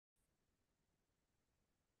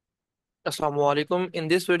Assalamu alaikum. In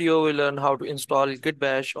this video, we'll learn how to install Git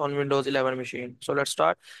Bash on Windows 11 machine. So let's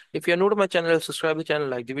start. If you're new to my channel, subscribe the channel,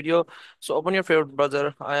 like the video. So open your favorite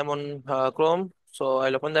browser. I am on Chrome. So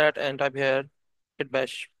I'll open that and type here Git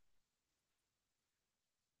Bash.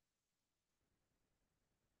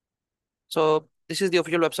 So this is the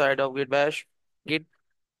official website of Git Bash,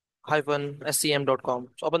 git-scm.com.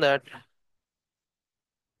 So open that.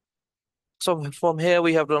 So from here,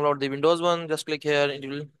 we have to download the Windows one. Just click here and it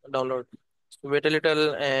will download. So wait a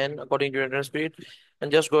little and according to your internet speed,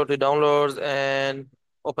 and just go to downloads and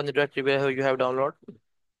open the directory where you have download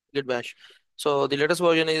Git Bash. So the latest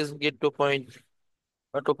version is Git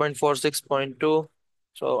 2.46.2.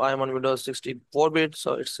 So I am on Windows 64-bit,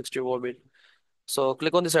 so it's 64-bit. So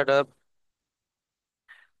click on the setup.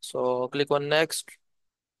 So click on next.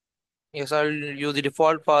 Yes, I'll use the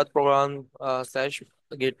default path program slash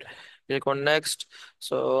git. Click on next.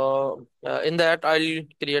 So in that, I'll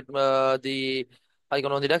create the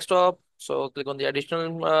icon on the desktop. So click on the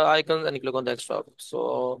additional icons and click on desktop.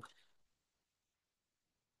 So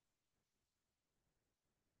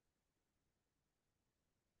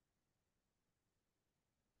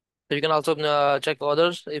you can also check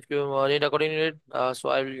others if you need according to it. So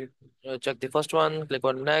I will check the first one. Click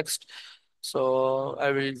on next. So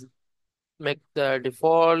I will make the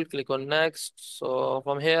default. Click on next. So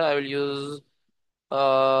from here, I will use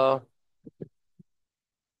uh,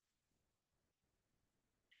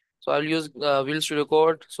 So I'll use Visual Studio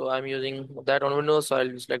Code. So I'm using that on Windows. So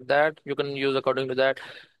I'll select that. You can use according to that.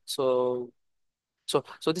 So so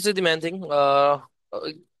this is the main thing. Uh,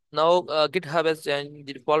 Now GitHub has changed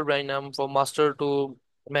the default brand name from master to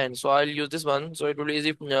main. So I'll use this one. So it will be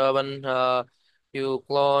easy when you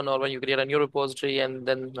clone or when you create a new repository and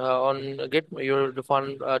then on Git your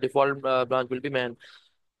default branch will be main.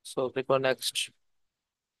 So click on next.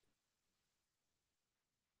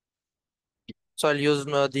 So I'll use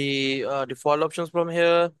the default options from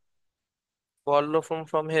here. Default option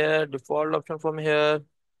from here,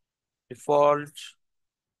 default,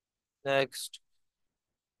 next.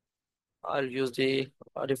 I'll use the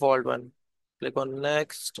default one. Click on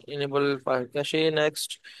next, enable file cache,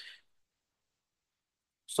 next.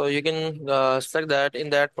 So you can select that. In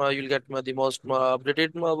that, you'll get the most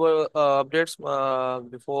updated updates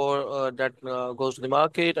before that goes to the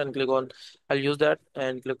market. And click on, I'll use that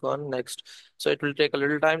and click on next. So it will take a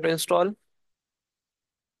little time to install.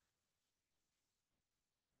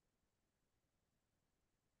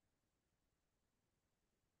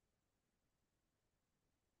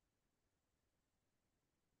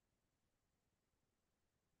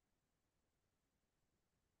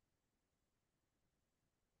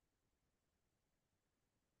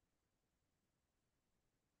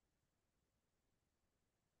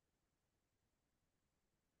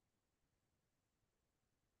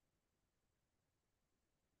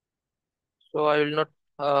 So I will not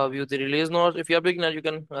view the release notes. If you're a beginner, you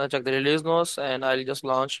can check the release notes, and I'll just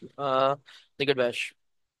launch the Git Bash.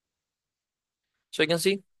 So you can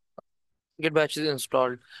see Git Bash is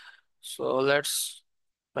installed. So let's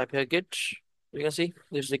type here Git. You can see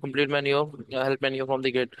this is the complete menu, help menu from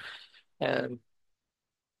the Git. And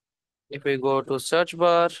if we go to search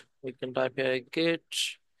bar, we can type here Git.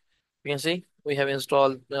 You can see we have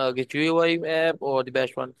installed Git UI app or the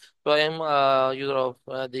Bash one. So I am a user of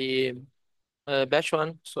the Bash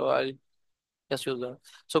one, so I'll just use that.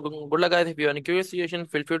 So good luck, guys. If you have any curious situation,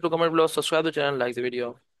 feel free to comment below, subscribe to the channel, like the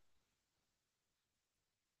video.